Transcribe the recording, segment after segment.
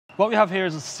what we have here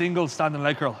is a single standing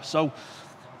leg curl. So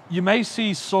you may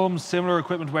see some similar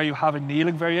equipment where you have a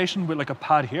kneeling variation with like a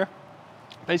pad here.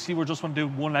 Basically, we're just going to do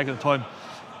one leg at a time.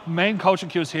 Main coaching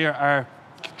cues here are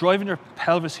driving your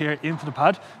pelvis here into the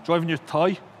pad, driving your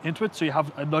thigh into it so you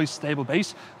have a nice stable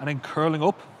base, and then curling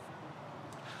up.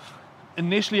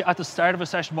 Initially, at the start of a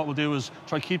session, what we'll do is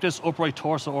try to keep this upright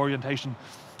torso orientation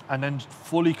and then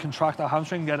fully contract that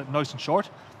hamstring, get it nice and short.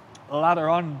 Later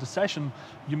on in the session,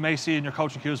 you may see in your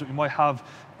coaching cues that we might have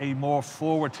a more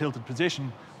forward tilted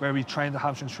position where we train the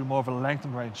hamstrings through more of a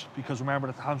lengthened range, because remember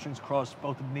that the hamstrings cross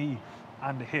both the knee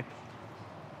and the hip.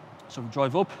 So we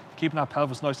drive up, keeping that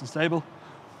pelvis nice and stable,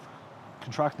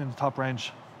 contracting in the top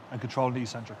range and controlling the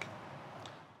eccentric.